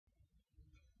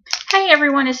Hey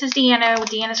everyone, this is Deanna with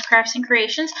Deanna's Crafts and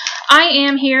Creations. I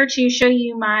am here to show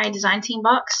you my design team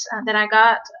box that I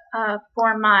got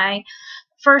for my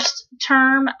first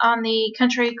term on the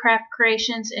Country Craft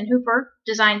Creations in Hooper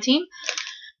design team.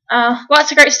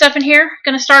 Lots of great stuff in here.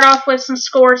 Going to start off with some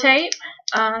Scor-Tape.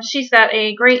 She's got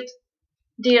a great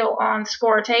deal on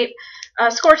Scor-Tape.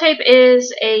 Scor-Tape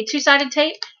is a two-sided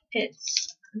tape.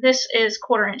 This is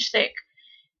 1/4 inch thick.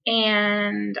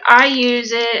 And I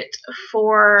use it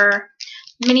for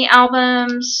mini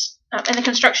albums and the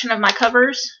construction of my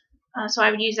covers. So I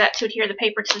would use that to adhere the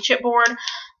paper to the chipboard.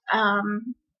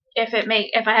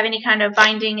 If I have any kind of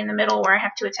binding in the middle where I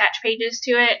have to attach pages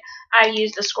to it, I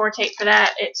use the Scor-Tape for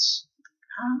that.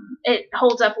 It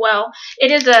holds up well. It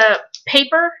is a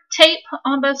paper tape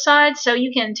on both sides, so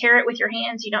you can tear it with your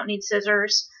hands. You don't need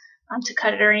scissors to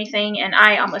cut it or anything, and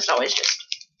I almost always just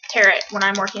tear it when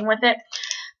I'm working with it.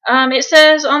 It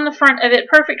says on the front of it,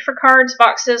 perfect for cards,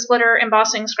 boxes, glitter,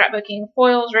 embossing, scrapbooking,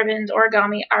 foils, ribbons,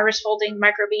 origami, iris folding,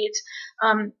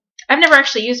 microbeads. I've never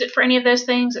actually used it for any of those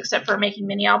things except for making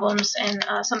mini albums and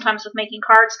sometimes with making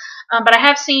cards. But I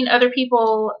have seen other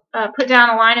people put down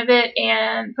a line of it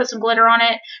and put some glitter on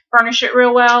it, burnish it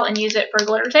real well, and use it for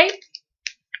glitter tape.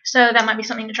 So that might be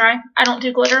something to try. I don't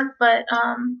do glitter, but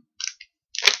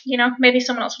you know, maybe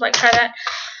someone else would like to try that.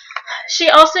 She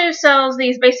also sells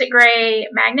these BasicGrey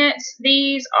magnets.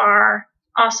 These are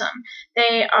awesome.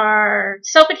 They are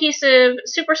self-adhesive,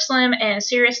 super slim, and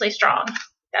seriously strong.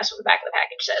 That's what the back of the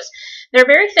package says. They're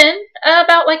very thin,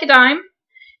 about like a dime,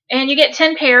 and you get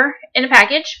 10 pair in a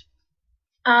package.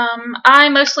 I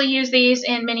mostly use these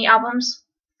in mini albums.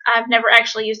 I've never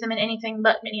actually used them in anything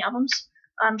but mini albums.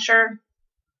 I'm sure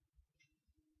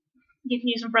you can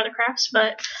use them for other crafts,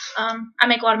 but I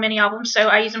make a lot of mini albums, so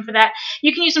I use them for that.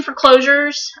 You can use them for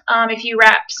closures if you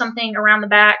wrap something around the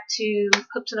back to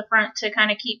hook to the front to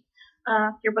kind of keep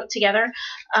your book together.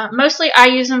 Mostly I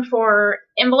use them for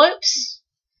envelopes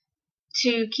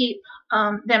to keep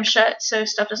them shut so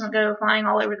stuff doesn't go flying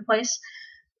all over the place.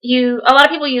 A lot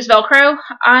of people use Velcro.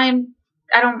 I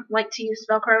don't like to use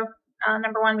Velcro.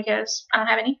 Number one, because I don't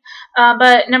have any.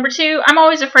 But number two, I'm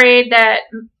always afraid that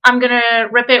I'm going to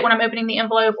rip it when I'm opening the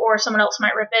envelope, or someone else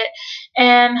might rip it.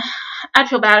 And I'd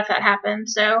feel bad if that happened.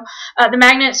 So the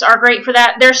magnets are great for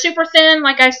that. They're super thin,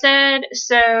 like I said,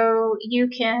 so you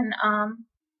can,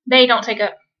 they don't take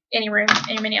up any room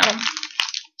in your mini album.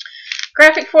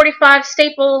 Graphic 45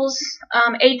 staples,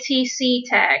 ATC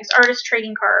tags, artist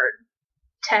trading card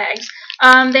tags.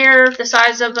 They're the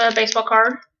size of a baseball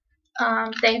card.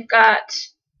 They've got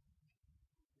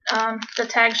the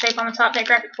tag shape on the top that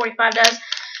Graphic 45 does.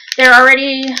 They're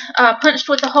already punched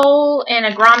with a hole and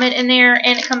a grommet in there,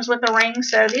 and it comes with a ring,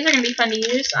 so these are going to be fun to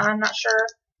use. I'm not sure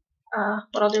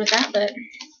what I'll do with that, but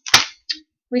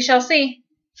we shall see.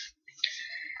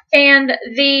 And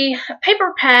the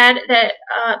paper pad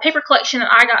paper collection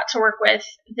that I got to work with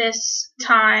this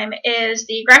time is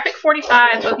the Graphic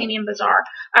 45 Bohemian Bazaar.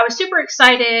 I was super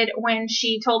excited when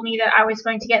she told me that I was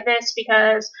going to get this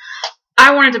because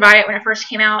I wanted to buy it when it first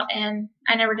came out and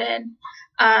I never did.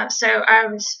 So I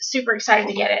was super excited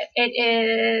to get it. It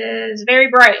is very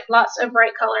bright, lots of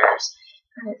bright colors.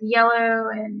 Yellow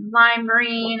and lime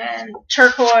green and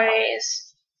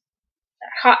turquoise,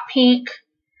 hot pink.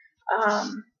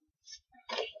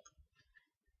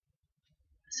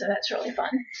 So that's really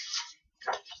fun.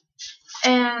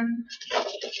 And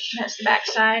that's the back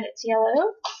side. It's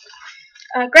yellow.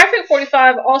 Graphic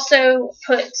 45 also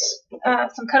puts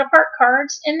some cut-apart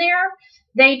cards in there.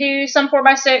 They do some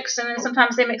 4x6, and then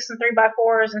sometimes they mix some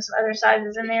 3x4s and some other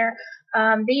sizes in there.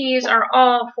 These are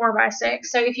all 4x6.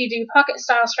 So if you do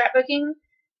pocket-style scrapbooking,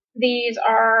 these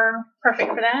are perfect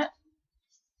for that.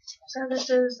 So this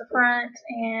is the front,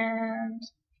 and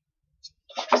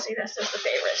let's see, this is the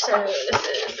favorite. So this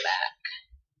is the back.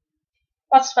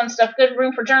 Lots of fun stuff. Good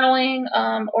room for journaling,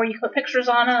 or you can put pictures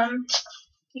on them.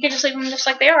 You can just leave them just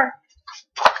like they are.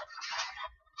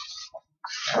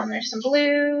 There's some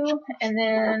blue, and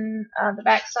then the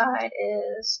back side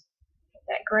is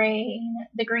that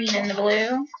the green and the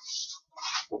blue.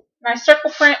 Nice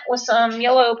circle print with some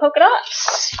yellow polka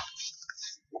dots.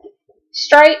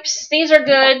 Stripes. These are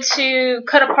good to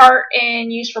cut apart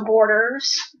and use for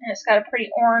borders. And it's got a pretty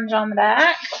orange on the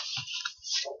back.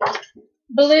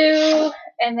 Blue,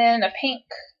 and then a pink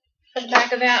for the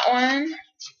back of that one.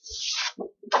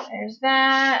 There's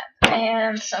that,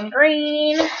 and some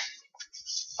green.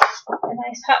 A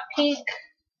nice hot pink.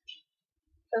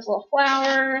 Those little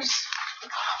flowers.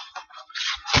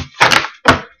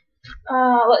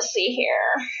 Let's see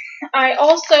here. I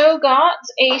also got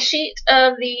a sheet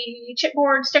of the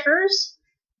chipboard stickers.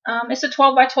 It's a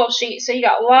 12 by 12 sheet, so you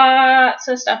got lots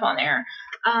of stuff on there.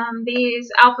 These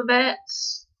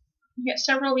alphabets, you get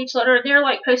several of each letter. They're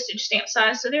like postage stamp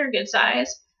size, so they're a good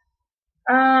size.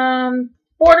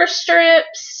 Border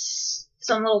strips,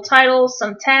 some little titles,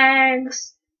 some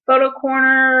tags, photo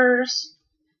corners.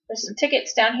 There's some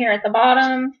tickets down here at the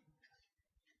bottom.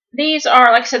 These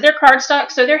are, like I said, they're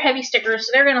cardstock, so they're heavy stickers,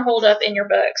 so they're going to hold up in your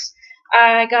books.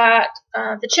 I got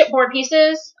the chipboard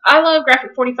pieces. I love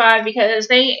Graphic 45 because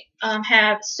they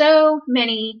have so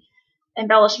many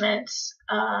embellishments,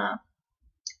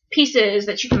 pieces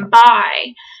that you can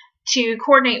buy to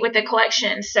coordinate with the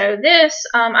collection. So this,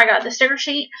 I got the sticker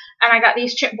sheet, and I got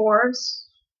these chipboards.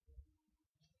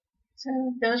 So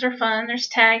those are fun. There's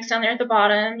tags down there at the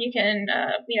bottom. You can,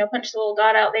 punch the little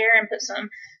dot out there and put some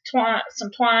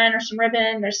twine or some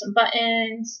ribbon. There's some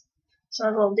buttons,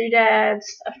 some little doodads,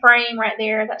 a frame right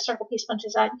there. That circle piece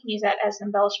punches out. You can use that as an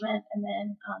embellishment, and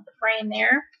then the frame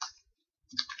there.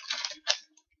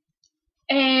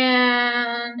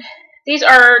 And these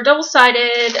are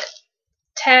double-sided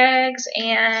tags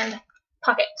and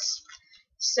pockets.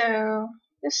 So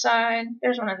this side,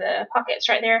 there's one of the pockets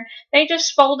right there. They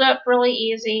just fold up really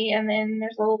easy, and then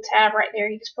there's a little tab right there.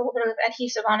 You just put a little bit of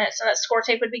adhesive on it, so that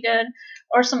Scor-Tape would be good,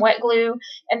 or some wet glue.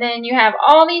 And then you have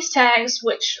all these tags,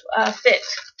 which fit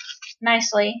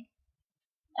nicely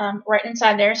right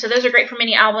inside there. So those are great for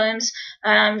mini albums.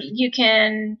 You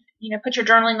can, put your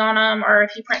journaling on them, or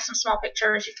if you print some small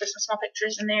pictures, you put some small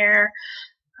pictures in there.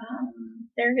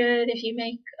 They're good if you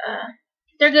make.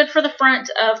 They're good for the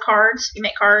front of cards. You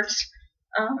make cards.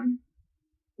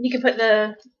 You can put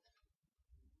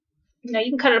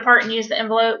you can cut it apart and use the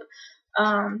envelope,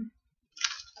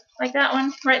 like that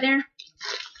one right there.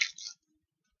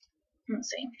 Let's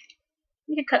see.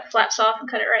 You could cut the flaps off and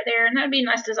cut it right there, and that would be a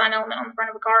nice design element on the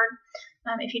front of a card,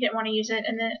 if you didn't want to use it,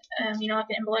 and then, like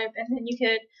an envelope, and then you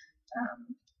could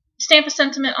stamp a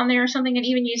sentiment on there or something, and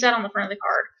even use that on the front of the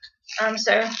card.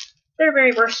 So they're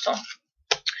very versatile.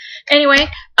 Anyway,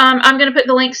 I'm going to put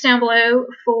the links down below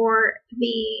for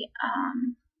the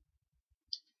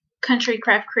Country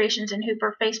Craft Creations in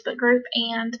Hooper Facebook group,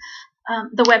 and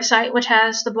the website, which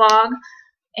has the blog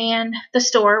and the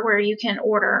store where you can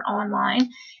order online.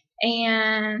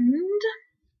 And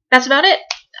that's about it.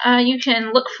 You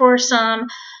can look for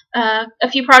a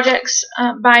few projects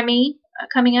by me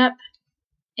coming up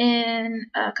in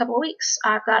a couple of weeks.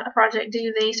 I've got a project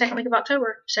due the second week of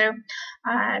October, so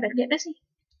I better get busy.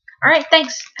 All right,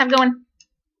 thanks. Have a good one.